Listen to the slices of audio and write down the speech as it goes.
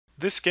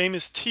This game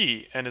is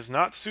tea and is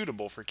not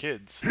suitable for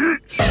kids.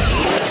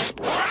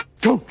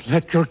 Don't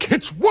let your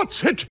kids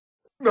watch it!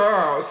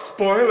 Ah,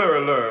 spoiler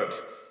alert!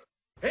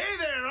 Hey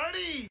there,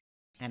 Artie!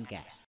 And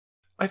guess.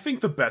 I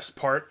think the best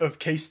part of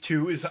Case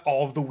 2 is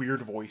all of the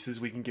weird voices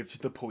we can give to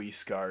the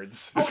police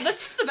guards. Oh, that's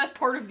just the best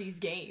part of these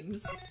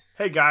games.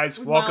 Hey guys,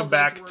 With welcome Miles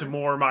back Edgeworth. to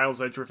more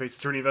Miles Edgeworth Face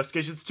Attorney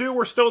Investigations 2.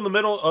 We're still in the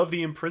middle of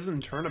the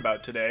imprisoned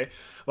turnabout today.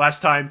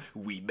 Last time,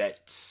 we met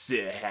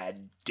Sir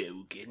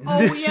Hadoken.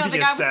 Oh yeah, the guy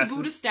with assassin. the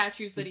Buddha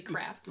statues that he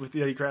crafts. With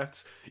the Eddie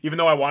Crafts. Even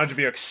though I wanted to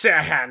be like, Sir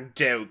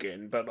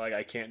Hadoken, but like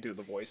I can't do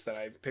the voice that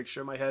I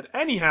picture in my head.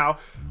 Anyhow,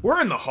 we're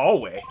in the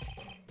hallway.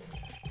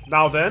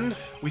 Now then,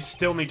 we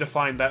still need to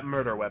find that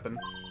murder weapon.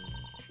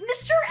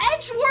 Mr.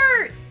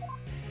 Edgeworth!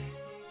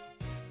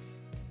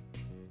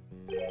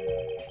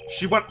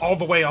 She went all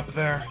the way up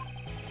there.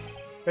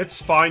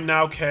 It's fine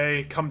now,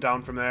 Kay. Come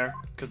down from there,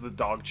 because the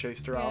dog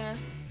chased her off.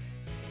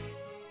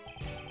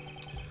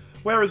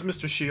 Where is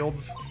Mr.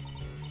 Shields?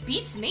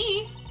 Beats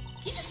me.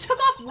 He just took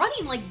off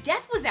running like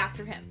death was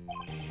after him.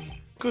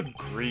 Good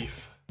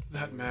grief.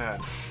 That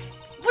man.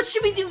 What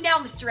should we do now,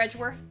 Mr.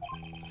 Edgeworth?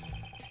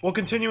 We'll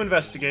continue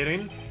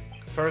investigating.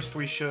 First,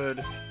 we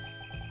should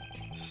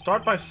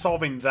start by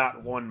solving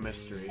that one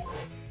mystery.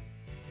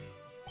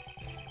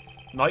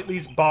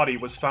 Knightley's body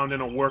was found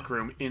in a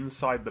workroom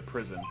inside the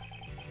prison.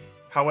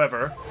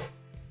 However,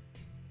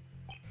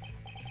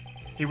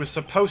 he was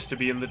supposed to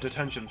be in the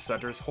detention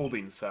center's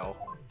holding cell.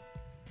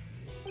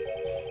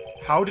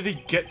 How did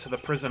he get to the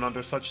prison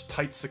under such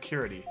tight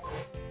security?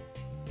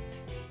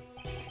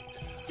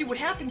 See, what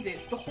happens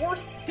is, the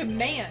horse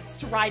demands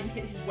to ride in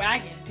his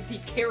wagon to be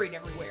carried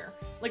everywhere.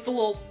 Like the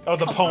little... Oh,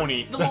 the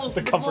pony. The little,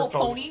 The the comfort little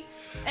pony. pony.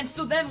 And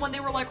so then when they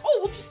were like, oh,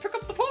 we'll just pick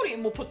up the pony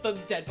and we'll put the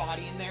dead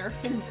body in there.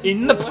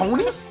 In the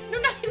pony? No,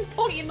 not in the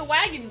pony, in the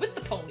wagon with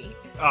the pony.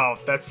 Oh,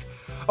 that's...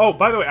 Oh,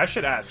 by the way, I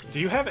should ask, do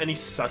you have any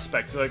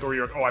suspects, like, or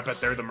you're like, oh, I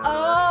bet they're the murderer?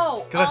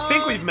 Oh! Because I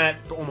think we've met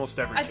almost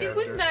every I character.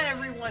 think we've met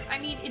everyone. I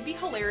mean, it'd be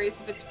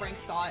hilarious if it's Frank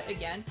saw it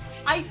again.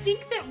 I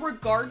think that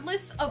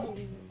regardless of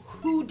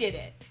who did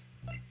it,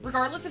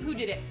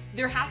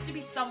 there has to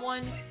be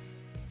someone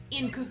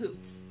in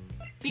cahoots.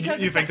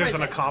 Because You it's think a there's an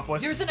prison.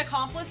 accomplice? There's an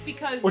accomplice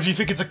because... Or do you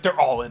think it's like they're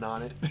all in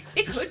on it?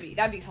 It could be.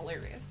 That'd be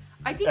hilarious.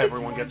 I think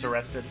Everyone it's more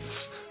gets just- arrested.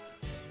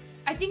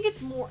 I think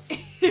it's more...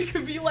 It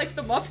could be like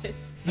the Muppets.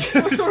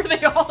 Where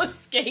they all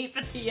escape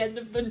at the end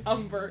of the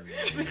number.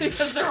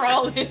 Because they're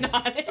all in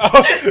on it.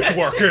 Oh,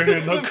 working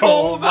in the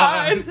coal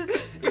mine.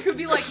 It could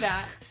be like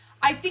that.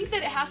 I think that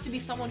it has to be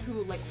someone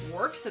who, like,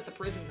 works at the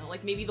prison, though.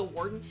 Like, maybe the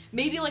warden.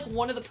 Maybe, like,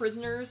 one of the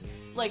prisoners,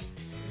 like,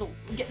 is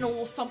getting a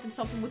little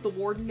something with the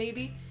warden,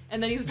 maybe.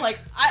 And then he was like,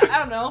 I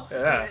don't know.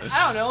 Yeah.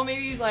 I don't know.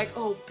 Maybe he's like,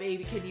 oh,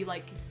 baby, can you,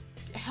 like,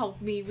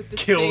 help me with this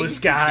Kill thing? this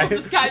guy. Kill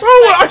this guy.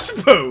 Oh, I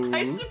suppose.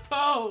 I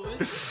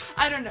suppose.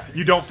 I don't know.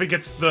 You don't think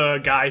it's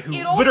the guy who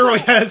It also- literally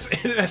has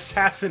an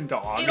assassin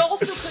dog? It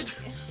also could...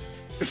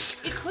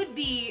 It could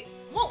be...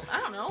 Well, I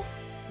don't know.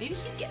 Maybe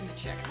he's getting the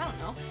chick. I don't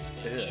know.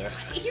 Yeah.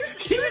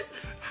 Here's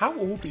How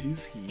old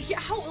is he? yeah,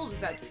 how old is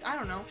that dude? I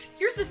don't know.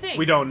 Here's the thing.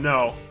 We don't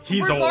know.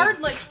 He's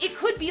Regardless, it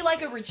could be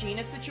like a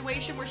Regina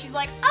situation where she's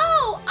like,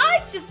 oh,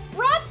 I just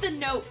brought the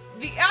note.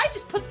 I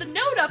just put the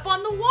note up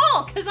on the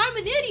wall because I'm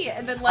an idiot.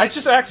 And then old. like... I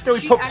just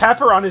accidentally put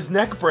pepper on his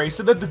neck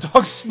brace and then the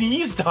dog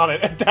sneezed on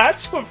it, and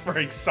that's what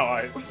Frank saw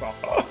and saw.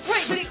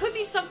 Right, but it could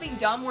be something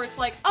dumb where it's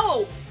like,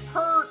 oh,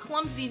 her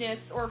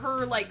clumsiness or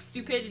her, like,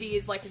 stupidity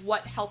is, like,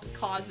 what helps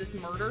cause this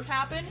murder to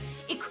happen.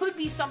 It could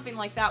be something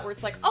like that where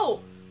it's like,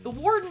 oh, the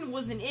warden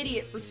was an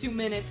idiot for 2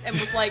 minutes and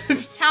was, like,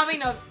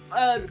 having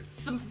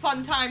some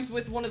fun times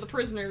with one of the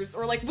prisoners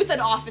or, like, with an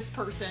office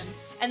person,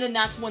 and then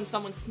that's when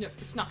someone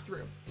snuck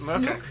through.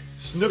 Okay.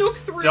 Snook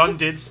through. Done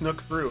did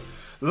snook through.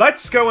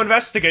 Let's go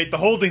investigate the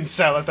holding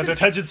cell at the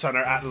detention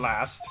center at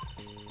last.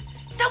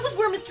 That was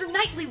where Mr.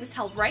 Knightley was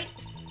held, right?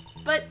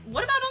 But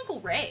what about Uncle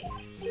Ray?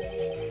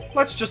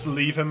 Let's just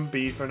leave him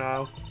be for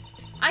now.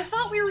 I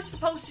thought we were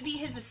supposed to be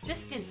his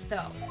assistants,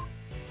 though.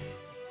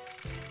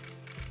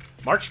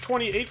 March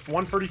 28th,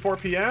 1:34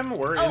 p.m.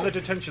 We're in the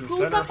detention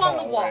center Who's up on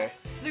the wall? hallway.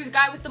 So there's a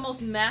guy with the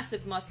most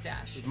massive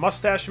mustache.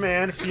 Mustache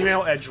Man,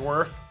 female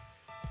Edgeworth,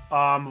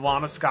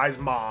 Lana Sky's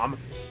mom,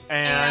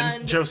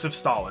 and Joseph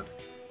Stalin.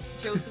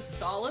 Joseph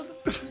Stalin?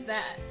 Who's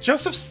that?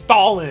 Joseph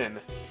Stalin!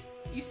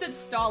 You said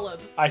Stalin.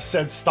 I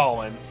said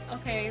Stalin.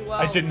 Okay, well...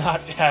 I did not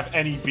have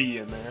any B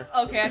in there.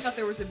 Okay, I thought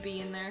there was a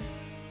B in there. Or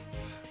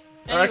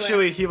Anyway,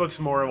 actually, he looks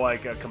more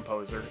like a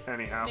composer,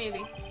 anyhow.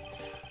 maybe.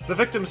 The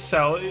victim's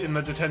cell in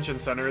the detention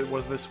center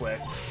was this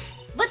way.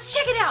 Let's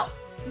check it out!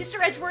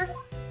 Mr. Edgeworth,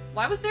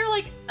 why was there,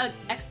 like, an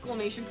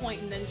exclamation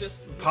point and then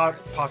just... Mr.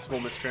 Edgeworth? Possible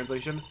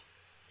mistranslation.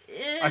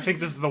 I think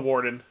this is the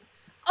warden.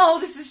 Oh,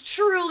 this is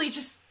truly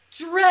just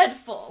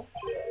dreadful!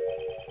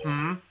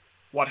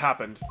 What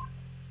happened?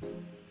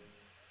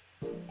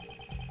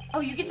 Oh,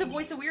 you get to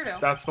voice a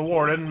weirdo. That's the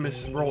warden,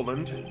 Miss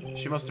Roland.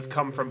 She must have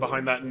come from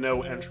behind that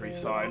no entry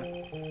sign.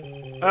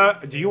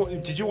 Did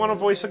you want to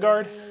voice a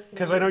guard?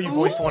 Because I know you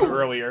voiced one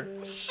earlier.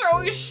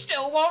 So you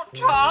still won't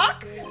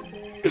talk?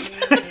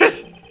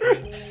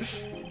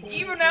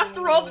 even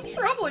after all the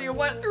trouble you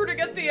went through to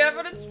get the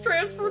evidence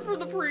transferred from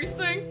the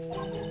precinct.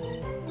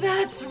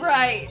 That's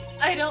right.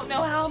 I don't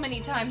know how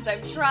many times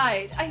I've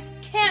tried. I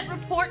can't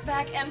report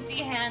back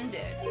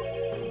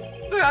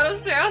empty-handed. That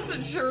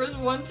assassin sure is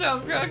one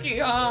tough cookie,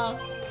 huh?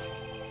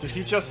 Did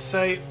he just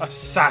say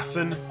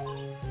assassin?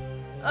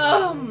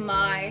 Oh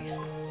my.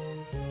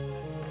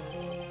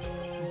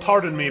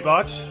 Pardon me,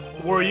 but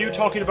were you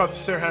talking about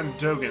Sirhan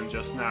Dogan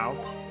just now?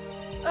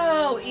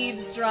 Oh,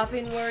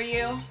 eavesdropping, were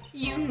you?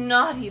 You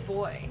naughty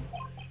boy.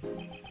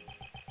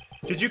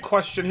 Did you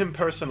question him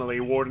personally,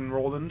 Warden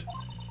Roland?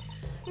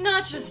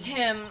 Not just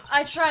him.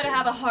 I try to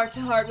have a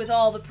heart-to-heart with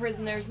all the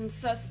prisoners and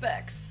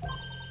suspects.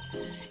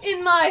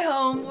 In my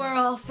home, we're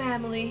all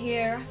family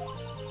here.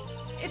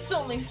 It's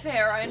only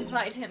fair I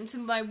invite him to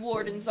my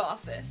warden's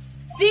office.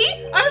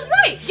 See? I was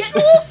right!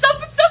 Getting a little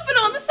something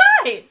on the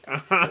side!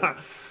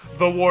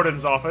 The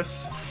warden's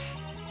office.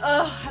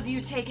 Ugh, have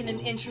you taken an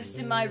interest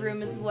in my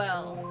room as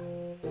well?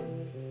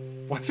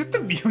 What's with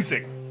the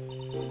music?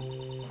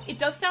 It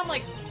does sound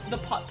like the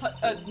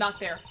putt-putt, not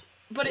there.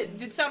 But it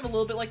did sound a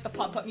little bit like the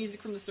putt-putt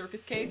music from the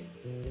circus case.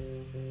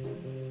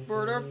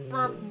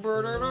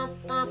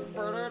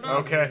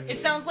 Okay. It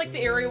sounds like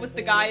the area with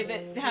the guy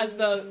that has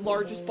the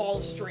largest ball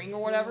of string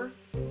or whatever.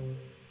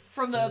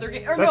 From the other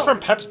game. That's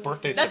from Pep's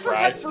Birthday That's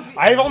Surprise. from Pep's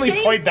Birthday. I've only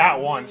played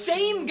that once.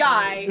 Same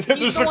guy.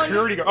 The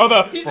security guard. Oh,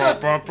 the. He's yeah,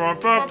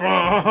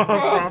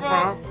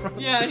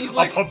 and he's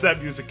like. I'll pump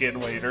that music in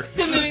later.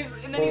 And then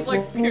he's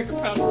like, kick a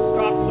past the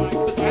stop sign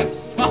because I have a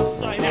stop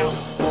sign out.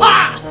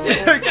 Ha!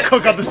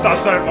 Cook up the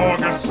stop sign. Oh, I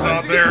guess it's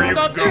not there. You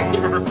Stop go.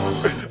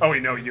 Oh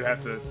wait, no, you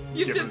have to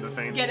give him the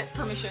thing. Get it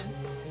permission.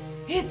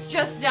 It's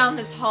just down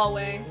this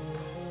hallway,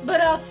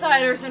 but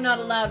outsiders are not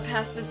allowed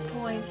past this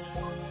point.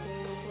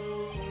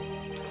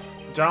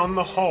 Down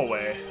the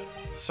hallway,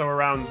 so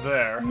around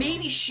there.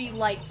 Maybe she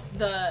liked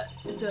the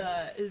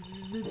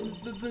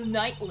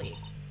Knightley,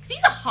 cause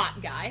he's a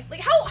hot guy. Like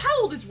how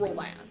old is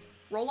Roland?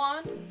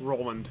 Roland.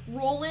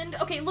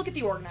 Okay, look at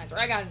the organizer.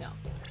 I gotta know.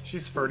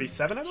 She's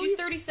 37, I believe? She's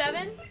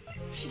 37.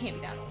 She can't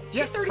be that old.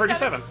 Yeah, She's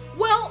 37. 37.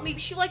 Well, maybe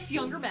she likes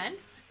younger men,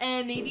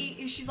 and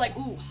maybe she's like,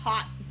 ooh,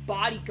 hot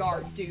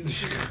bodyguard dude.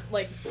 She's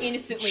like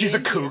innocently. She's a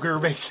into cougar,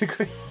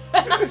 basically.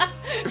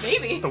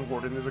 Maybe. The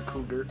warden is a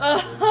cougar.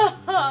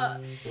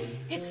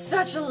 It's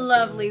such a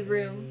lovely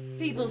room.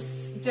 People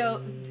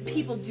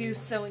do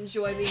so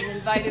enjoy being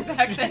invited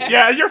back there.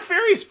 Yeah, your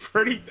theory's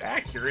pretty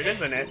accurate,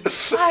 isn't it?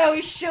 I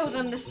always show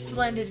them the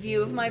splendid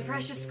view of my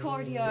precious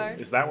courtyard.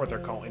 Is that what they're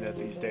calling it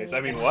these days?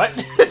 I mean, what?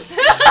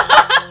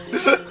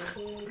 The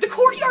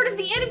courtyard of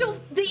the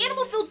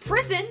animal-filled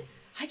prison.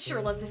 I'd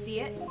sure love to see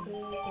it.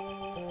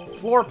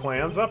 Floor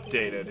plans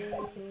updated.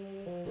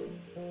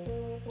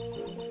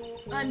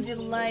 I'm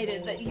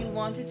delighted that you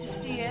wanted to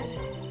see it.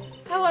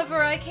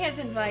 However, I can't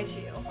invite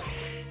you.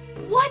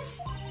 What?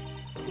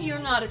 You're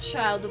not a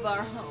child of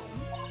our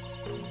home.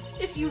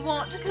 If you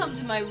want to come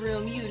to my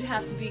room, you'd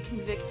have to be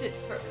convicted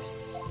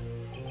first.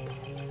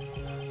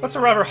 That's a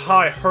rather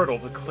high hurdle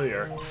to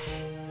clear.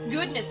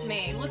 Goodness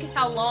me, look at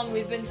how long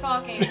we've been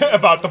talking.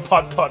 About the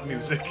putt-putt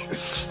music.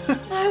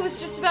 I was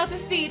just about to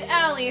feed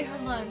Allie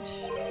her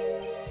lunch.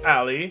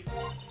 Allie?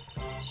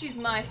 She's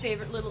my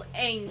favorite little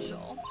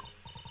angel.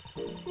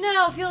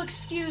 Now, if you'll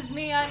excuse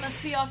me, I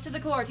must be off to the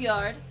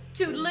courtyard.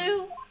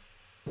 Toodaloo!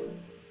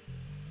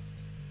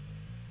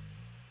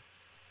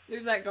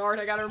 There's that guard,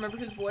 I gotta remember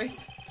his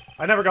voice.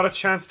 I never got a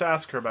chance to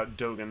ask her about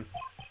Dogan.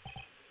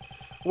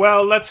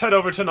 Well, let's head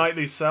over to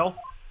Knightley's cell.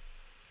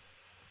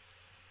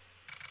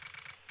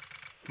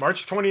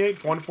 March 28th,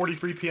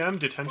 1:43 p.m.,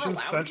 Detention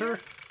Center.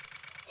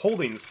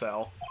 Holding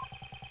cell.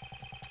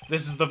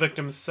 This is the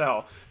victim's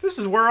cell. This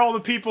is where all the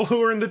people who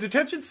are in the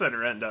detention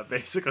center end up,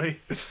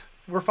 basically.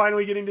 We're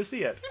finally getting to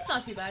see it. That's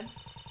not too bad.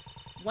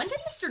 When did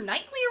Mr. Knightley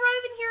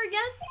arrive in here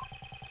again?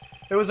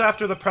 It was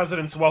after the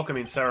president's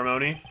welcoming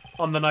ceremony,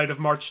 on the night of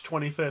March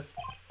 25th.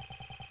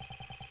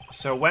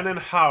 So when and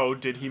how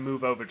did he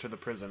move over to the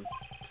prison?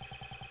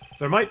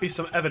 There might be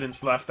some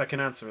evidence left that can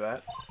answer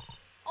that.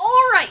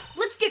 Alright,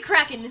 let's get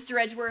cracking, Mr.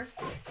 Edgeworth.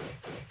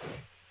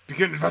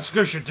 Begin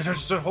investigation,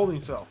 detention center holding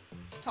cell.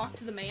 Talk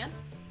to the man.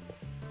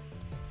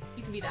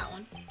 You can be that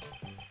one.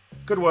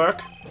 Good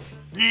work.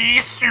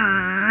 Yes,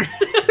 sir.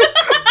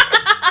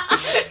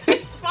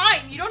 It's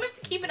fine, you don't have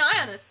to keep an eye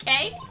on us,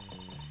 Kay?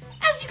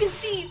 As you can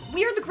see,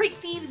 we're the great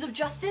thieves of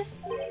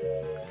justice.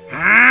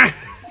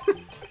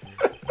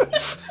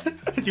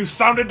 You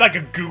sounded like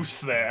a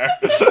goose there.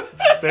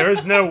 There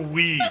is no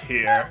we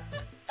here.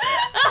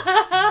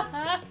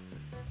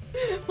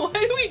 Why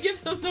do we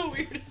give them the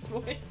weirdest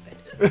voices?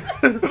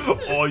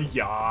 Oh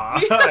yeah.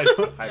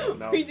 I don't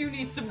know. We do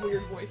need some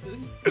weird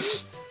voices.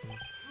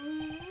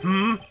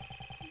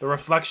 The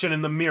reflection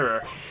in the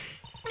mirror.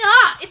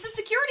 Ah! It's a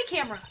security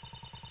camera!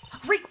 A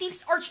great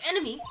thief's arch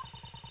enemy.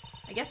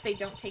 I guess they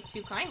don't take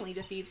too kindly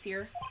to thieves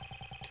here.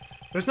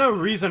 There's no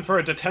reason for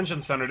a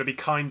detention center to be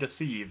kind to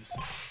thieves.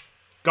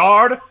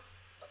 Guard!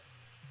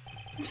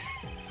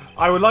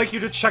 I would like you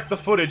to check the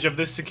footage of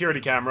this security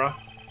camera.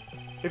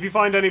 If you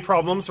find any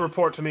problems,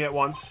 report to me at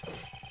once.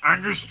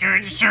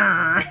 Understood,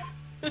 sir.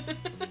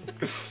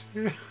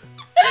 This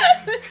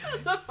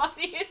is the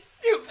funniest,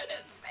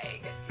 stupidest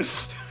thing.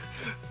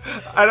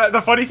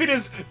 The funny thing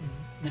is,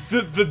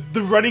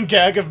 the running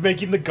gag of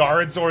making the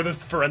guards or the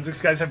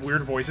forensics guys have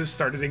weird voices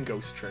started in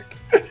Ghost Trick.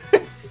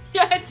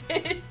 Yeah, it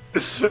did.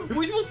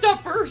 Which will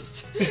stop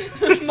first?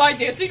 My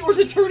dancing or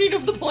the turning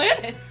of the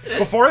planet?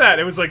 Before that,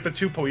 it was like the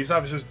two police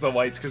officers with the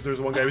lights, because there's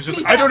one guy who was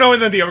just, I don't know,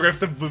 and then the other guy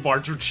with the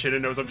large chin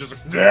and nose, I'm just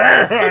like,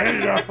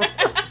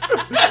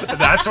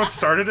 that's what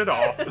started it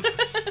all.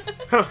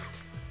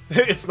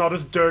 It's not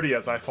as dirty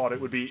as I thought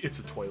it would be. It's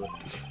a toilet.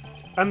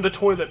 And the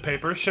toilet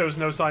paper shows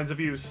no signs of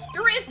use.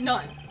 There is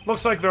none.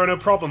 Looks like there are no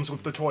problems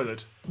with the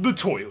toilet. The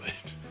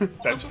toilet.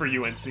 That's for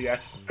you,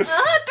 NCS.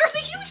 There's a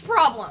huge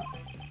problem.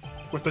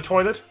 With the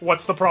toilet?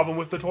 What's the problem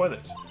with the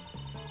toilet?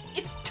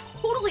 It's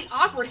totally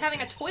awkward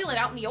having a toilet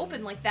out in the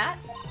open like that.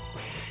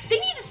 They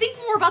need to think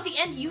more about the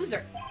end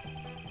user.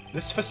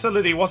 This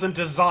facility wasn't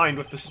designed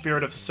with the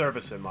spirit of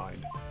service in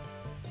mind.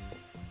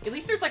 At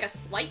least there's like a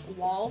slight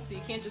wall, so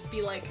you can't just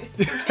be like...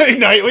 Hey,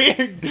 Knightley!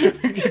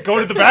 Go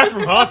to the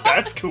bathroom, huh?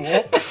 That's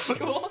cool.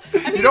 Cool.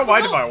 I mean, You don't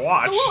mind if I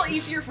watch. It's a little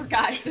easier for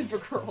guys than for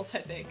girls, I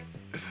think.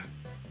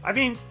 I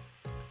mean,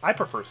 I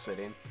prefer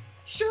sitting.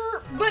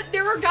 Sure, but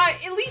there are guys,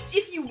 at least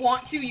if you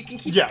want to, you can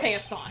keep your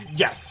pants on.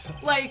 Yes.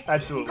 Like,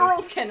 absolutely.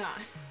 Girls cannot.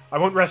 I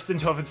won't rest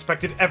until I've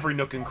inspected every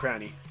nook and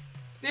cranny.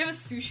 They have a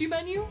sushi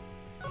menu?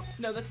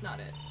 No, that's not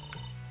it.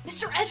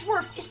 Mr.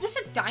 Edgeworth, is this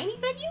a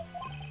dining menu?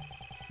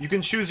 You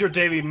can choose your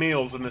daily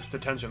meals in this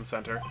detention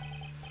center.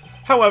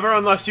 However,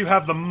 unless you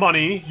have the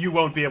money, you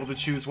won't be able to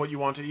choose what you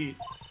want to eat.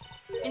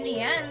 In the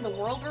end, the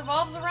world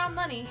revolves around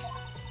money.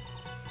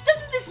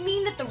 Doesn't this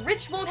mean that the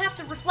rich won't have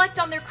to reflect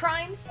on their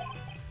crimes?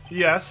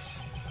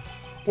 Yes.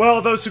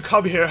 Well, those who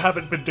come here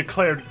haven't been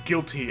declared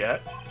guilty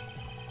yet.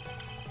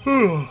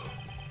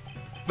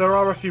 There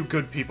are a few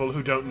good people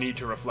who don't need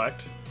to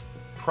reflect.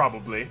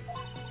 Probably.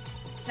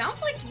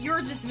 Sounds like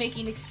you're just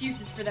making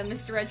excuses for them,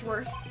 Mr.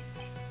 Edgeworth.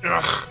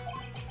 Ugh.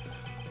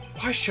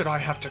 Why should I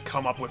have to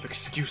come up with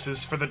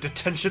excuses for the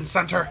detention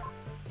center?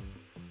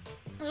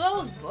 Look at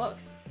all those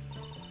books.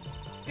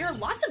 There are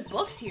lots of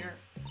books here.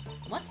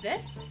 What's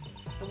this?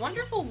 The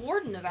Wonderful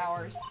Warden of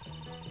Ours.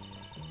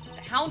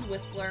 The Hound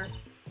Whistler.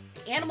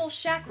 The Animal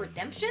Shack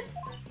Redemption?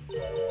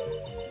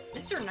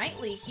 Mr.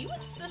 Knightley, he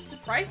was a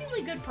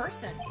surprisingly good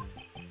person.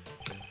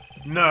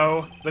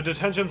 No, the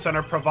detention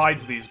center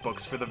provides these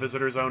books for the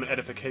visitor's own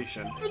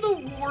edification. For the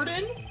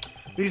warden?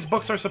 These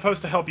books are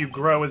supposed to help you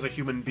grow as a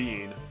human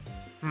being.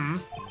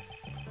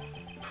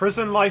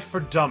 Prison Life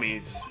for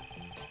Dummies.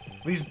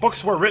 These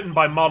books were written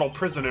by model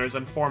prisoners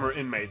and former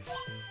inmates.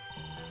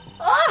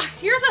 Ah,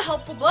 here's a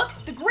helpful book.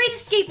 The Great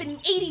Escape in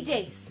 80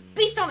 Days.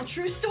 Based on a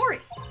true story.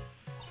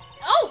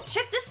 Oh,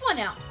 check this one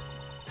out.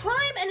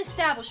 Crime and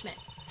Establishment.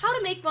 How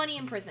to Make Money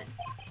in Prison.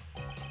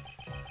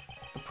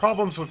 The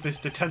problems with this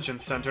detention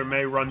center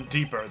may run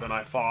deeper than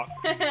I thought.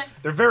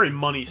 They're very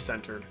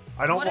money-centered.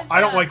 I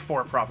don't like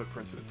for-profit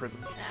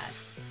prisons.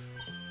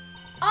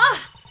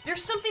 Ah,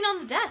 there's something on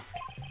the desk.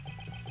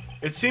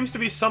 It seems to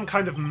be some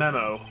kind of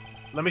memo.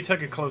 Let me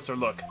take a closer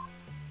look.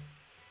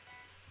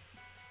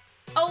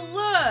 Oh,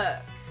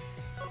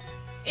 look!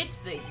 It's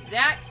the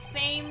exact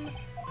same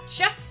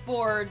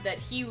chessboard that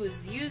he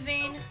was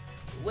using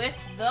with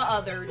the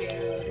other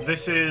dude.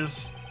 This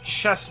is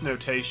chess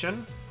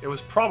notation. It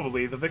was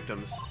probably the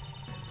victim's.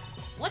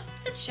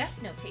 What's a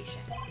chess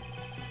notation?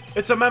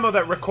 It's a memo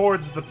that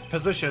records the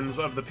positions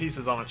of the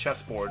pieces on a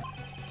chessboard.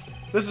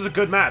 This is a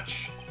good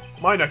match.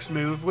 My next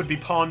move would be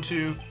pawn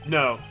to...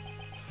 No.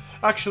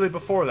 Actually,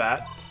 before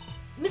that...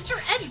 Mr.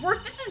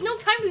 Edgeworth, this is no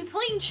time to be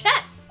playing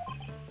chess!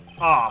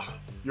 Ah,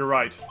 you're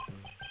right.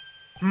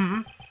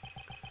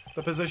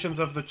 The positions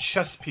of the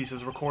chess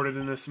pieces recorded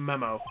in this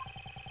memo.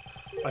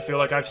 I feel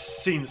like I've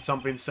seen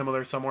something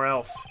similar somewhere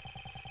else.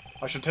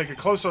 I should take a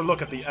closer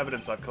look at the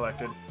evidence I've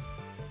collected.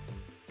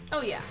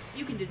 Oh yeah,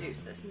 you can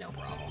deduce this, no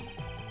problem.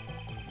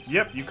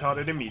 Yep, you caught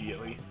it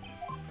immediately.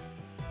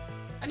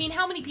 I mean,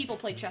 how many people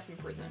play chess in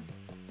prison?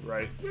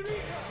 Right.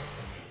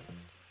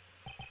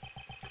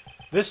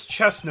 This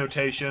chess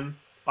notation,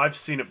 I've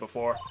seen it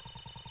before.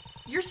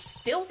 You're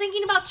still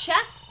thinking about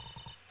chess?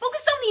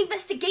 Focus on the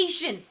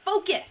investigation!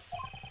 Focus!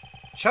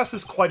 Chess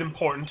is quite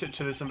important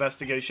to this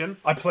investigation.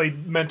 I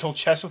played mental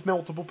chess with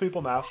multiple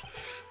people now.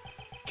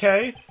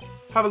 Okay,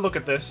 have a look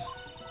at this.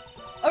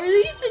 Are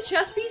these the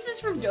chess pieces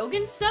from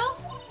Dogen's cell?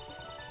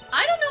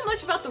 I don't know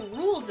much about the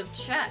rules of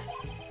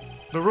chess.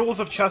 The rules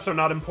of chess are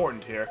not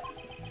important here.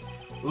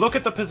 Look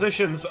at the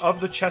positions of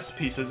the chess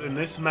pieces in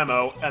this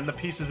memo and the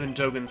pieces in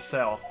Dogen's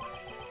cell.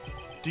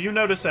 Do you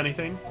notice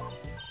anything?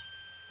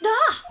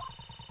 Ah!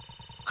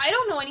 I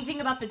don't know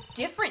anything about the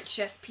different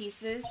chess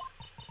pieces.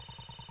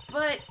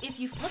 But if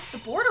you flip the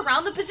board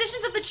around, the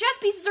positions of the chess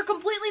pieces are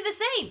completely the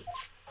same.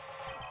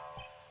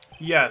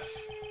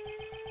 Yes.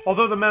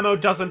 Although the memo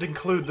doesn't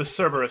include the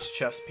Cerberus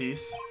chess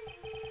piece.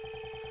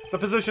 The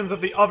positions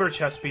of the other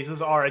chess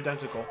pieces are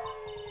identical.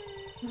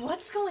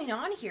 What's going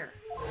on here?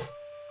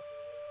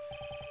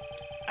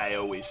 I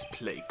always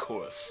play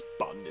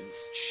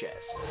correspondence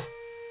chess.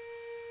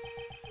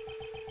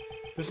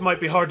 This might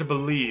be hard to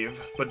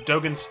believe, but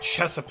Dogen's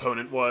chess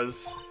opponent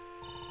was...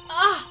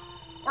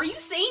 Are you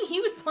saying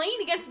he was playing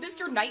against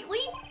Mr.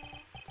 Knightley?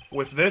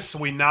 With this,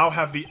 we now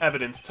have the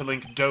evidence to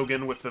link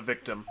Dogen with the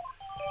victim.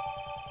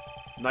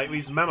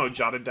 Knightley's memo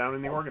jotted down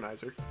in the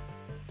organizer.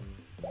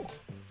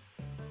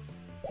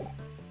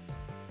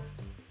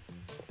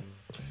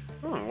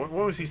 Oh, what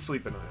was he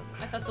sleeping on?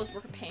 I thought those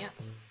were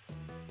pants.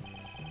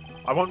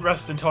 I won't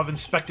rest until I've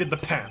inspected the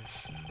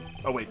pants.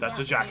 Oh wait, that's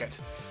a jacket.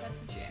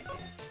 That's a jacket.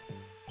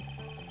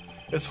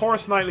 It's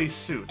Horace Knightley's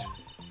suit.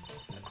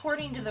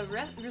 According to the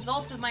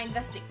results of my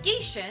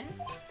investigation...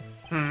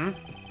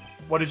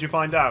 What did you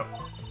find out?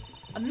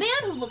 A man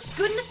who looks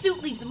good in a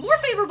suit leaves a more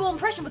favorable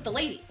impression with the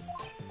ladies.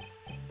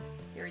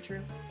 Very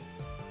true.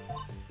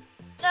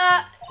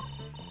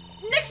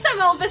 Next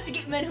time I'll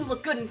investigate men who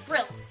look good in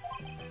frills.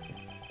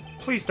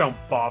 Please don't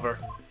bother.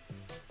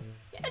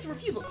 Yeah,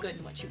 Edgeworth, you look good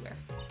in what you wear.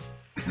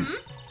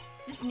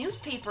 This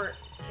newspaper,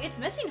 it's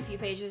missing a few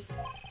pages.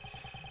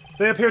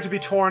 They appear to be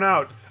torn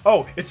out.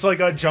 Oh, it's like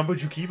a Jumbo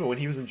Jukiva when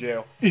he was in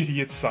jail.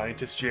 Idiot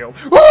scientist jail.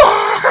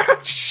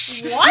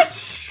 What?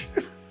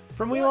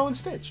 From Lilo and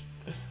Stitch.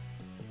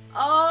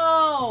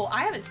 Oh,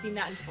 I haven't seen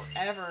that in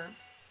forever.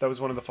 That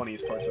was one of the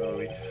funniest parts of the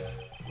movie.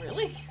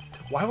 Really?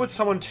 Why would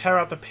someone tear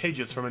out the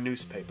pages from a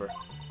newspaper?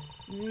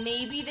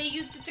 Maybe they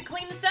used it to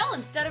clean the cell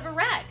instead of a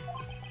rag.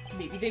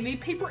 Maybe they made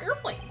paper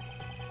airplanes.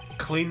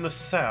 Clean the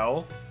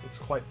cell? It's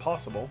quite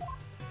possible.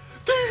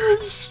 The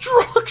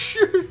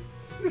instructions!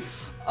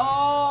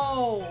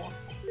 Oh.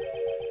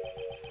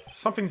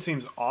 Something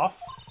seems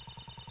off.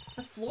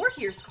 The floor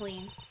here's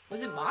clean.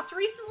 Was it mopped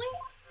recently?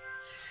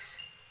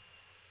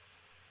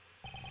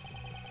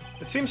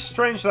 It seems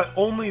strange that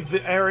only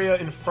the area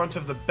in front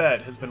of the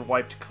bed has been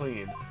wiped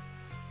clean.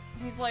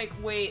 He's like,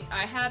 wait,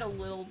 I had a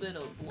little bit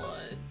of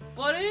blood,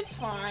 but it's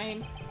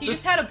fine. He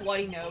just had a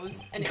bloody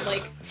nose, and it,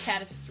 like,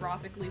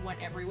 catastrophically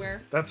went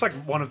everywhere. That's like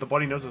one of the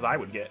bloody noses I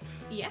would get.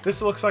 Yeah.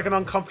 This looks like an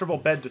uncomfortable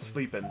bed to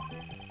sleep in.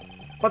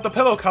 But the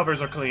pillow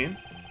covers are clean.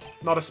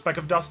 Not a speck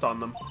of dust on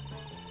them.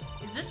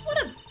 Is this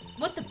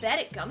what the bed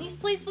at Gummy's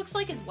place looks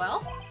like as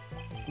well?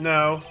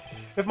 No.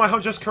 If my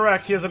hunch is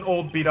correct, he has an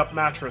old beat-up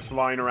mattress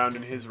lying around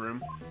in his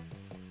room.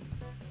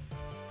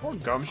 Poor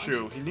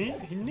Gumshoe.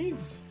 He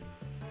needs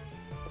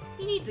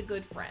a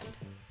good friend.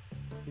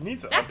 He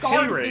needs a That pay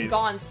guard's raise. been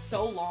gone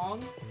so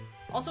long.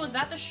 Also, is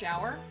that the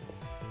shower?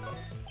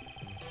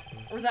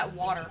 Or is that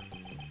water?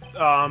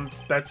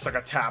 That's like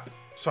a tap.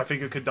 So I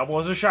think it could double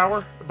as a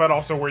shower, but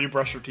also where you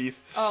brush your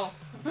teeth. Oh.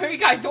 You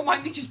guys, don't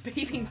mind me just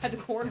bathing by the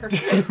corner.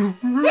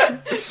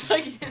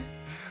 Like,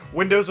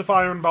 Windows of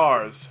iron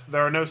bars.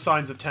 There are no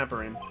signs of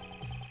tampering.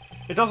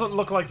 It doesn't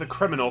look like the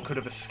criminal could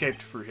have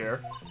escaped through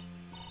here.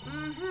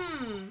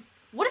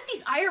 what if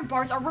these iron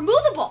bars are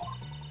removable?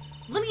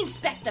 Let me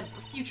inspect them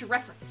for future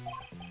reference.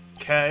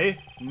 Okay,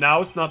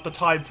 now's not the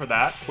time for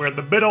that. We're in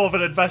the middle of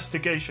an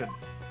investigation.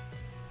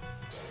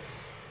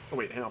 Oh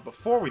wait, hang on.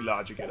 Before we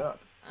logic it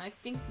up. I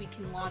think we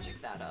can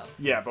logic that up.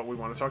 Yeah, but we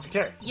want to talk to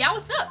Kay. Yeah,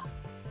 what's up?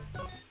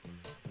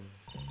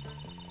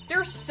 There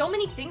are so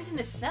many things in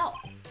this cell.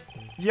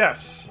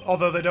 Yes,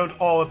 although they don't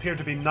all appear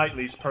to be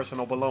Knightley's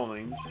personal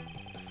belongings.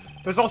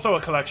 There's also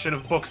a collection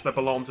of books that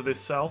belong to this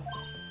cell.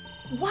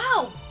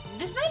 Wow,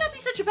 this might not be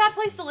such a bad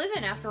place to live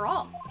in after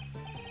all.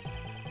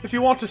 If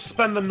you want to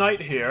spend the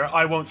night here,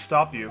 I won't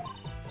stop you.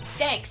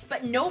 Thanks,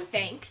 but no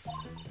thanks.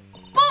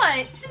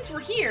 But since we're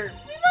here,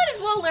 we might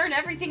as well learn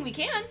everything we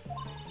can.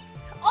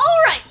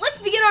 Alright, let's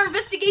begin our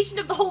investigation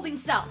of the holding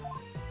cell.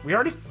 We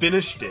already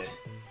finished it.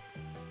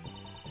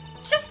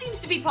 Chess seems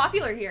to be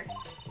popular here.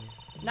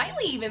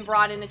 Knightley even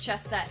brought in a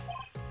chess set.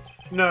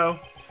 No.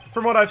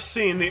 From what I've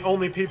seen, the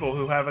only people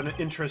who have an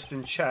interest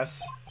in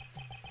chess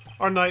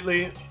are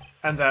Knightley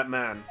and that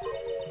man.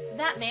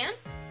 That man?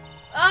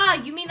 Ah,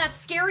 you mean that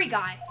scary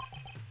guy.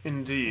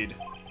 Indeed.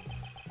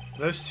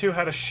 Those two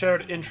had a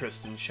shared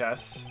interest in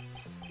chess.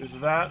 Is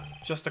that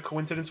just a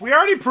coincidence? We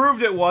already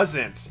proved it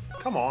wasn't!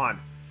 Come on.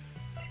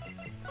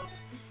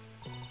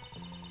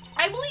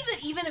 I believe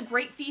that even a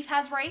great thief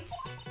has rights.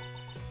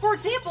 For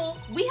example,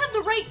 we have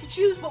the right to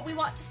choose what we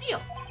want to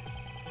steal.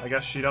 I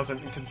guess she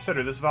doesn't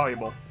consider this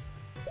valuable.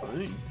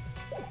 Fine.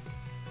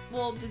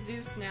 Well,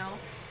 deduce now.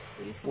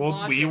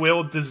 Well, we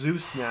will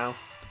deduce now.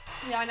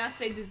 Yeah, I not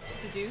say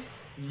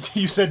deduce.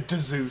 You said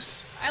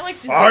deduce. I like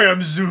deduce. I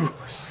am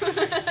Zeus.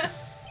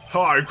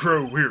 I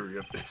grow weary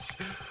of this.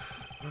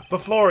 The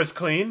floor is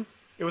clean.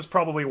 It was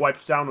probably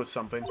wiped down with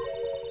something.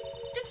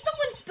 Did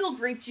someone spill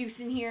grape juice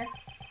in here?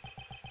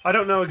 I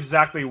don't know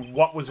exactly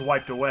what was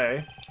wiped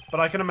away,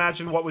 but I can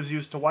imagine what was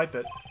used to wipe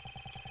it.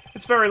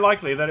 It's very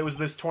likely that it was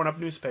this torn-up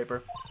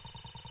newspaper.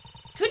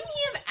 Couldn't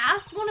he have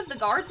asked one of the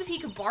guards if he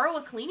could borrow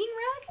a cleaning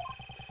rag?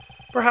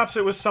 Perhaps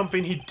it was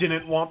something he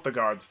didn't want the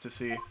guards to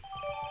see.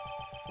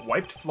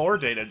 Wiped floor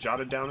data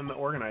jotted down in the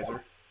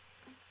organizer.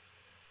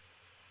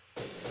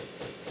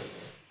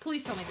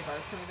 Please tell me the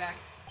guard's coming back.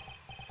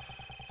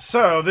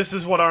 So, this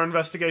is what our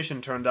investigation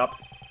turned up.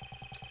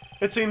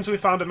 It seems we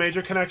found a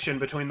major connection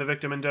between the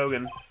victim and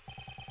Dogen.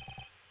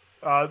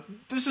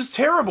 This is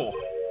terrible!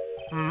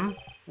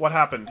 What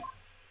happened?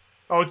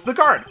 Oh, it's the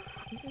guard.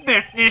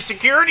 The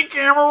security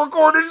camera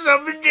recorded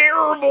something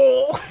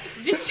terrible.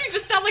 Didn't you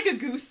just sound like a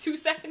goose 2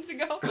 seconds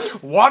ago?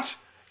 What?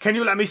 Can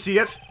you let me see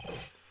it?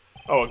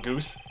 Oh, a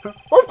goose? Of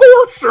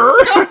course, sir.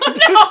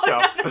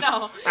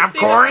 No. Of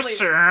course,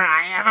 sir.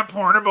 I have a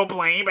portable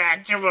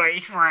playback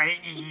device right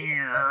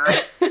here.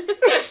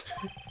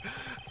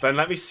 Then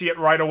let me see it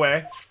right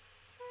away.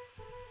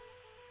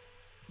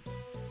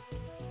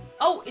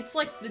 Oh, it's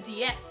like the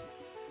DS.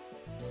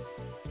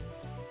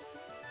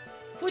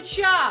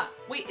 Whatcha?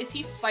 Wait, is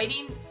he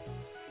fighting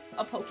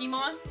a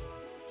Pokemon?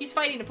 He's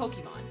fighting a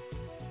Pokemon.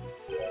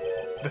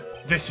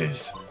 This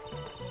is...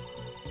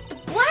 The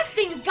black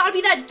thing's gotta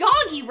be that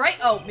doggy, right?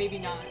 Oh, maybe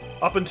not.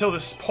 Up until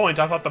this point,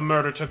 I thought the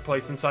murder took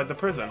place inside the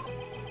prison.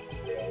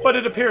 But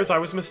it appears I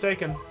was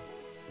mistaken.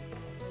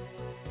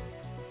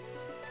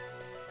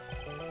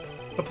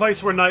 The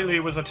place where Knightley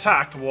was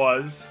attacked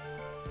was...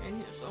 In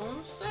his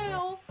own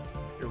cell.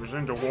 It was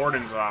in the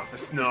warden's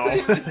office, no.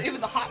 It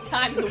was a hot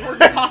time in the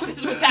warden's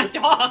office with that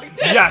dog.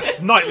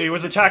 Yes, Knightley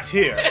was attacked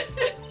here.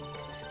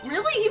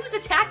 Really? He was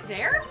attacked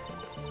there?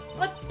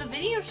 But the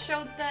video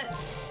showed that...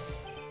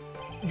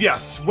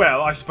 Yes,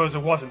 well, I suppose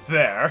it wasn't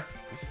there.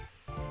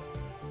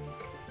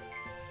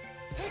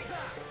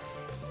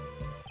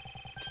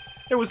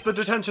 It was the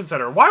detention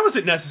center. Why was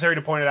it necessary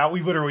to point it out?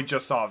 We literally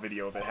just saw a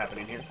video of it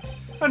happening here.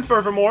 And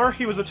furthermore,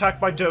 he was attacked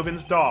by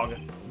Dogen's dog.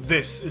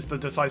 This is the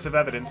decisive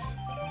evidence.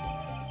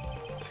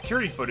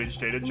 Security footage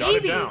data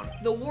jotted down.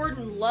 Maybe the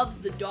warden loves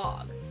the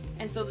dog.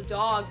 And so the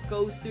dog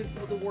goes through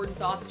the warden's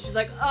office. She's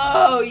like,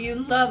 oh, you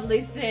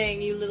lovely thing,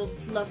 you little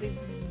fluffy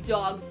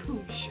dog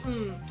pooch.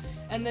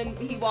 And then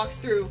he walks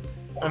through.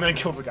 And then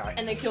kills a guy.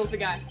 And then kills the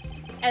guy.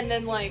 And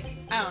then, like,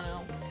 I don't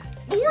know.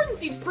 The warden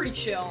seems pretty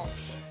chill.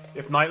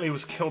 If Knightley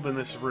was killed in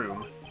this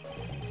room,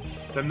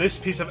 then this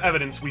piece of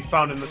evidence we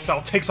found in the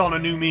cell takes on a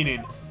new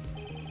meaning.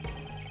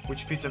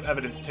 Which piece of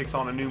evidence takes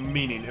on a new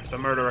meaning if the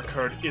murder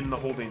occurred in the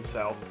holding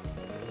cell?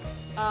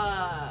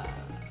 The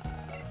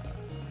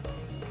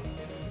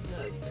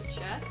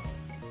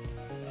chess?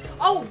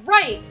 Oh,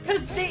 right!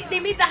 Because they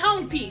made the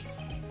hound piece.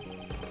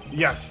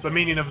 Yes, the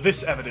meaning of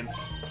this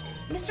evidence.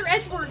 Mr.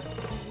 Edgeworth,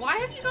 why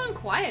have you gone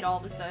quiet all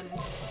of a sudden?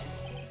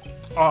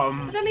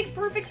 But that makes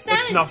perfect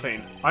sense. It's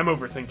nothing. I'm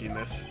overthinking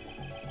this.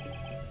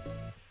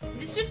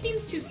 This just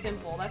seems too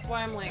simple. That's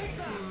why I'm like,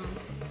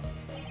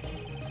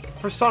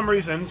 For some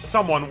reason,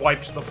 someone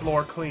wiped the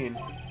floor clean.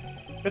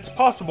 It's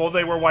possible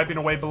they were wiping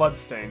away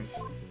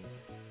bloodstains.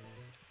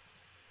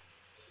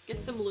 Get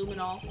some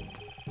luminol.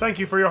 Thank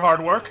you for your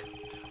hard work.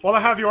 While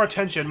I have your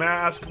attention, may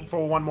I ask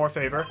for one more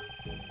favor?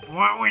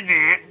 What would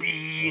that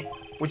be?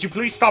 Would you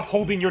please stop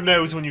holding your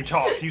nose when you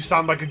talk? You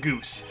sound like a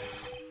goose.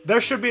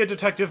 There should be a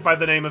detective by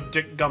the name of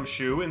Dick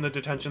Gumshoe in the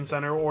detention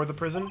center or the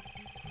prison.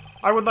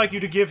 I would like you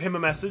to give him a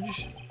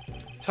message.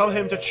 Tell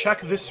him to check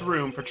this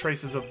room for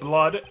traces of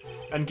blood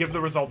and give the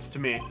results to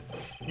me.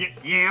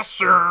 Yes,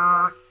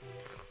 sir.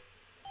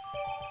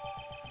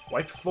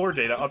 Wiped floor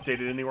data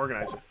updated in the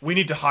organizer. We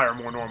need to hire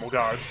more normal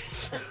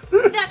guards.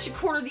 That should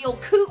corner the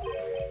old coop.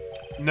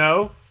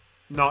 No,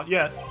 not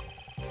yet.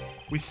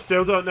 We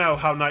still don't know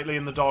how Knightley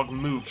and the dog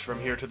moved from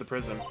here to the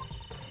prison.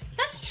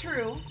 That's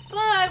true,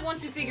 but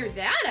once we figure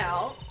that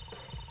out...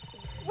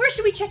 Where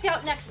should we check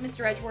out next,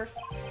 Mr. Edgeworth?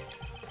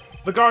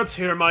 The guards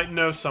here might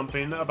know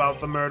something about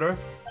the murder.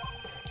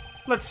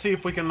 Let's see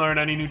if we can learn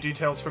any new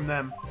details from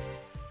them.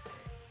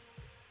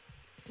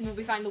 Will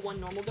we find the one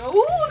normal dog?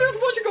 Ooh, there's a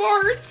bunch of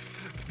guards!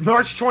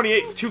 March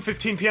 28th,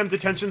 2:15 p.m.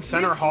 Detention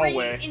Center We're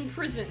hallway. in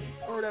prison,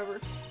 or whatever.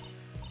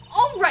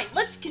 Alright,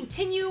 let's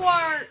continue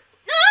our...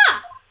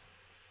 Ah!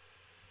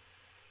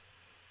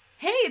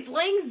 Hey, it's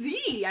Lang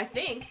Z, I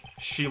think.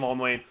 Shilon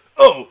Lane.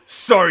 Oh,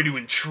 sorry to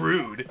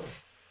intrude.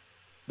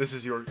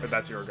 That's your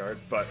guard,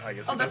 but I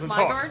guess he that's doesn't my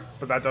talk. guard?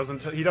 But that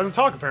doesn't, he doesn't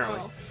talk apparently.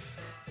 Oh.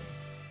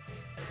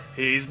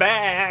 He's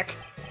back.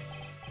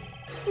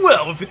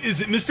 Well, if it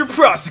isn't Mr.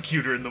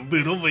 Prosecutor and the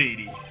little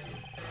lady.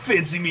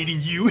 Fancy meeting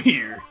you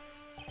here.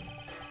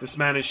 This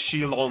man is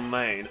Shilon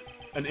Lane,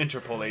 an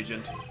Interpol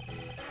agent.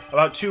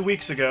 About 2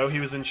 weeks ago,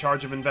 he was in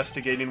charge of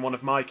investigating one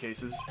of my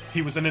cases.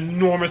 He was an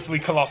enormously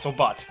colossal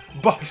butt,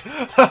 but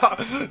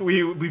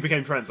we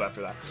became friends after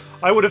that.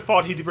 I would have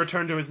thought he'd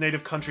returned to his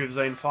native country of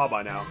Zainfa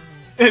by now.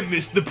 And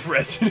miss the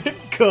president?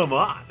 Come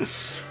on.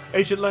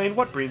 Agent Lane,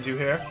 what brings you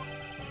here?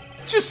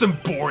 Just some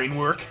boring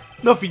work.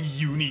 Nothing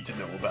you need to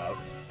know about.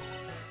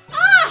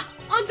 Ah!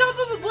 On top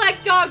of a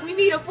black dog, we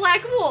meet a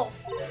black wolf.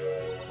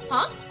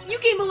 Huh? You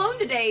came alone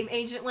today,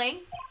 Agent Lane.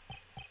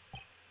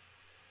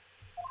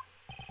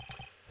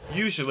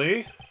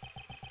 Usually,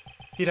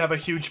 he'd have a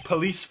huge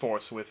police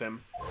force with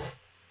him.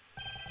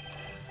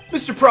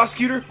 Mr.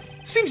 Prosecutor,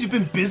 seems you've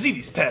been busy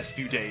these past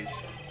few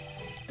days.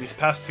 These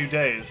past few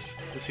days?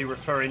 Is he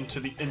referring to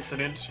the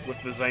incident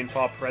with the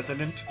Zainfa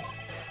president?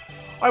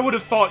 I would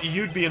have thought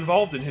you'd be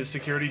involved in his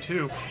security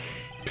too.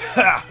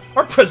 Pah!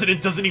 Our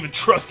president doesn't even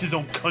trust his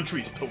own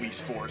country's police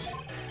force.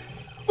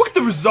 Look at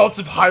the results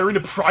of hiring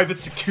a private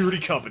security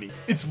company.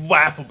 It's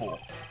laughable.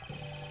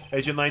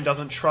 Agent Lane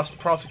doesn't trust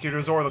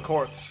prosecutors or the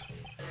courts.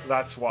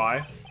 That's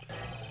why.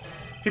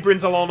 He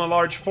brings along a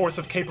large force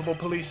of capable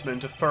policemen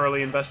to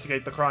thoroughly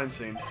investigate the crime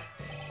scene.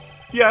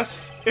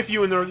 Yes, if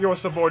you and your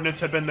subordinates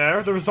had been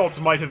there, the results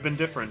might have been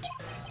different.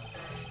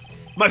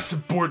 My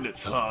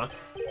subordinates, huh?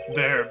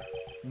 They're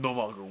no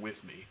longer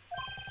with me.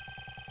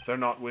 They're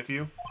not with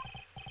you?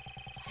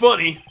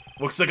 Funny.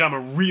 Looks like I'm a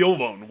real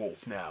lone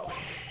wolf now.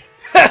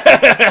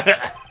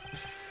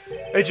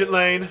 Agent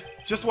Lane,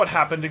 just what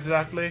happened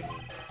exactly?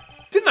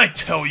 Didn't I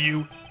tell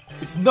you?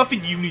 It's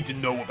nothing you need to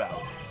know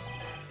about.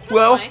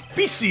 Well, fine.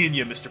 Be seeing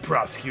you, Mr.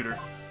 Prosecutor.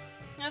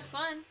 Have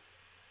fun.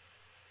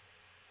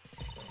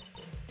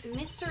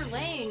 Mr.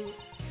 Lane,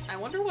 I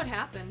wonder what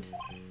happened.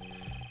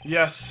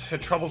 Yes,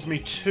 it troubles me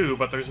too,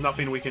 but there's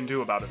nothing we can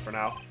do about it for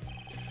now.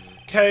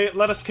 Okay,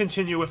 let us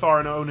continue with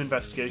our own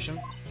investigation.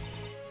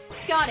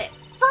 Got it.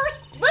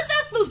 First, let's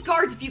ask those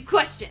guards a few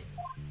questions.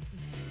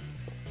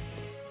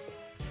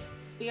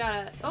 We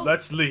gotta... Oh,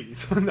 Let's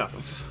leave. No.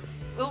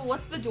 oh,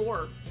 what's the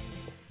door?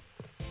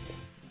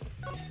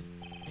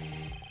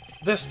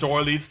 This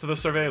door leads to the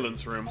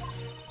surveillance room.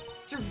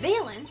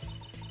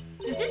 Surveillance?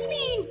 Does this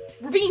mean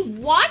we're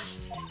being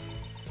watched?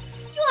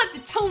 You'll have to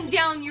tone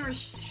down your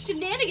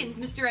shenanigans,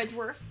 Mr.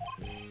 Edgeworth.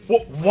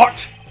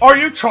 What are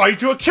you trying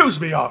to accuse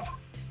me of?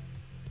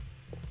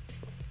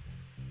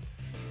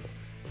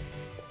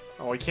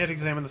 Oh, I can't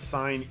examine the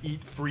sign,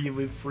 eat free,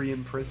 live free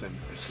in prison.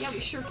 Yeah, we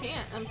sure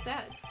can't. I'm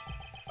sad.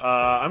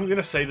 I'm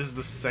gonna say this is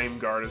the same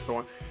guard as the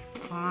one.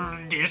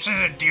 This is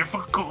a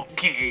difficult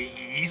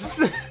case.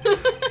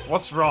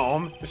 What's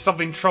wrong? Is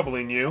something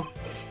troubling you?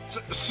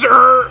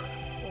 Sir,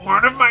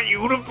 one of my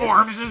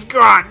uniforms has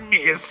gone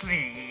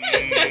missing.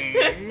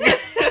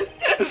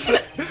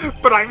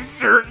 But I'm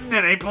certain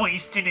that I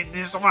placed it in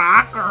this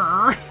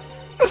locker.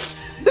 This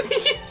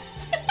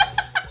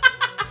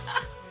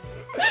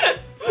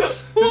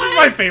is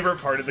my favorite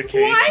part of the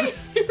case. Why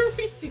are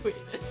we doing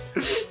this?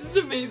 This is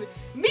amazing.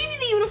 Maybe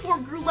the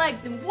uniform grew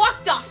legs and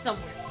walked off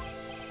somewhere.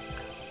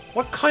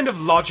 What kind of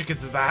logic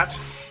is that?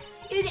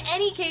 In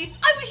any case,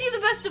 I wish you the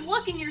best of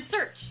luck in your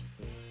search.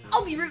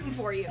 I'll be rooting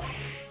for you.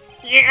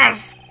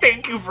 Yes,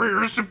 thank you for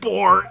your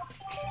support.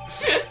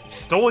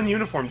 Stolen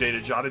uniform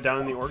data jotted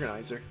down in the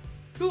organizer.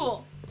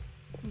 Cool.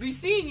 Be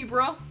seeing you,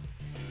 bro.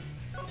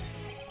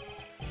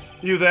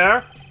 You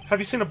there? Have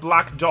you seen a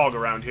black dog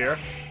around here?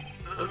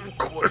 Of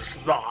course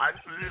not.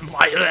 If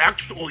I had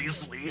actually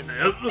seen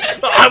it,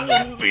 I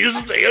wouldn't be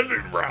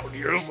standing around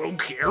here so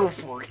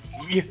carefree.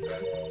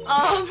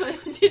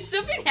 Did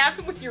something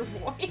happen with your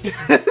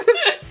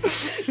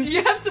voice? Do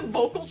you have some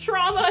vocal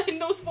trauma in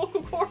those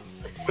vocal cords?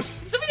 Did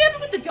something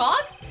happen with the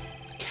dog?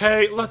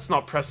 Okay, let's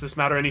not press this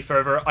matter any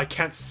further. I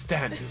can't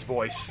stand his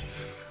voice.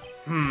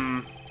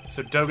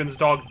 So Dogan's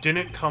dog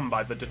didn't come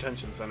by the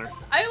detention center.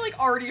 I, like,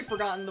 already have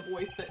forgotten the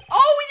voice that...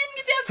 Oh, we didn't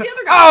get to ask the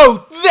other guy!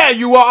 Oh, there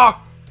you are!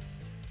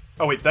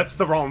 Oh wait, that's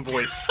the wrong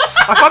voice.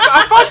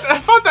 I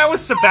thought that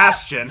was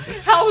Sebastian.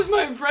 How was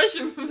my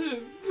impression with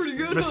him? Pretty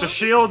good, Mr. huh?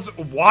 Shields,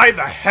 why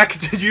the heck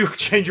did you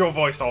change your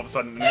voice all of a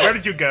sudden? Where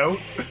did you go?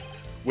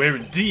 Where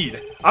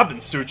indeed? I've been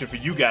searching for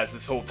you guys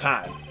this whole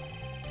time.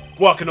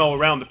 Walking all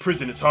around the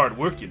prison is hard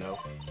work, you know.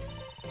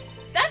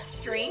 That's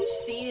strange,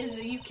 seeing as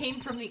you came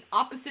from the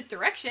opposite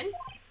direction.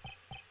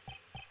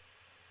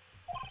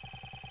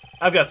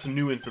 I've got some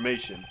new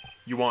information.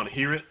 You want to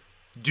hear it?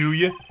 Do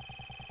you?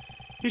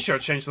 He sure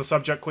changed the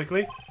subject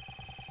quickly.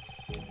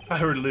 I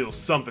heard a little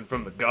something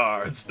from the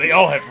guards. They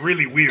all have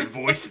really weird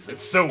voices.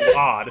 It's so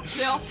odd.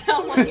 They all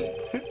sound like...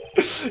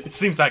 It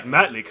seems like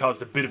Knightley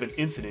caused a bit of an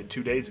incident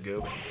 2 days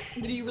ago.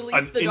 Did he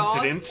release the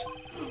dogs?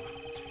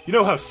 You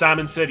know how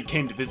Simon said he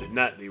came to visit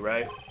Knightley,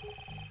 right?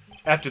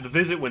 After the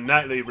visit, when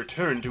Knightley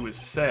returned to his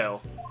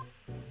cell...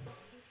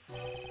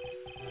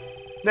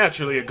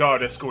 Naturally, a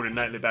guard escorted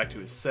Knightley back to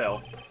his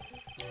cell.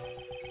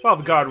 While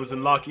the guard was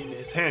unlocking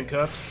his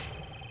handcuffs,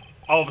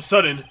 all of a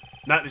sudden,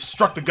 Knightley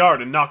struck the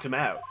guard and knocked him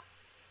out.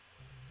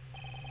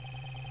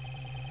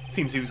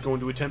 Seems he was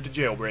going to attempt a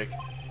jailbreak.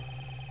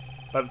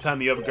 By the time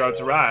the other guards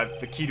arrived,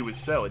 the key to his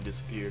cell had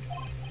disappeared.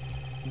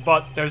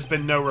 But there's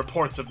been no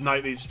reports of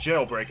Knightley's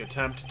jailbreak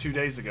attempt 2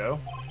 days ago.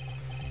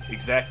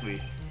 Exactly.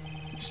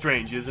 It's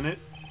strange, isn't it?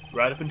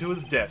 Right up until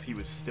his death, he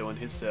was still in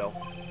his cell.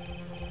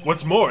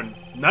 What's more,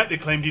 Knightley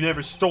claimed he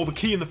never stole the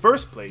key in the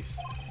first place.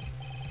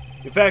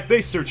 In fact,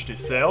 they searched his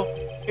cell,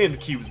 and the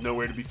key was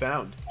nowhere to be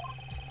found.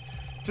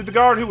 Did the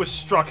guard who was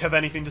struck have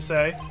anything to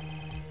say?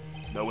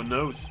 No one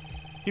knows.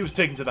 He was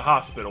taken to the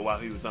hospital while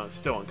he was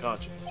still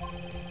unconscious.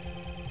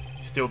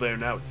 He's still there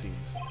now, it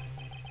seems.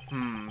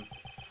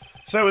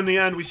 So in the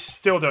end, we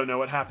still don't know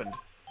what happened.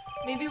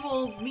 Maybe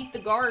we'll meet the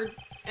guard,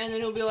 and then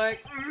he'll be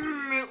like,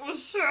 it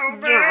was so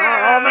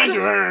bad.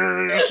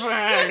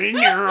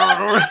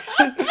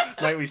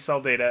 Nightly cell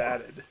data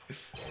added.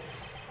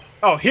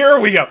 Oh, here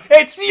we go.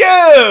 It's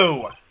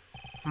you!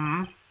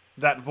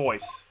 That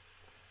voice.